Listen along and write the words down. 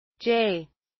J.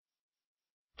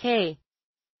 K.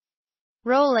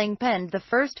 Rowling penned the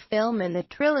first film in the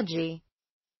trilogy.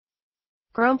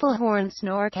 Grumpelhorn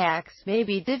Snorkax may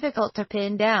be difficult to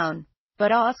pin down,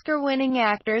 but Oscar-winning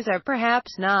actors are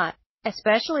perhaps not,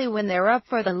 especially when they're up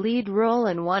for the lead role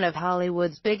in one of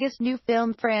Hollywood's biggest new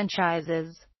film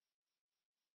franchises.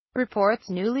 Reports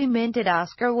newly minted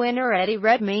Oscar winner Eddie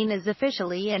Redmayne is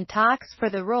officially in talks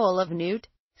for the role of Newt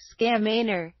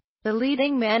Scamander, the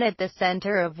leading man at the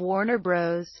center of Warner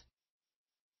Bros.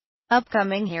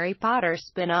 upcoming Harry Potter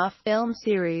spin-off film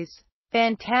series,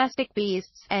 Fantastic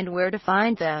Beasts and Where to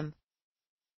Find Them.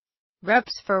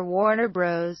 Reps for Warner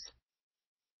Bros.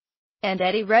 and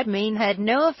Eddie Redmayne had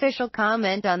no official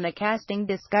comment on the casting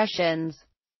discussions.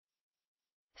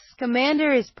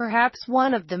 Scamander is perhaps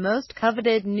one of the most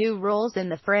coveted new roles in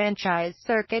the franchise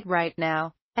circuit right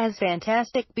now, as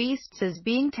Fantastic Beasts is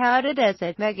being touted as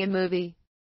a mega movie.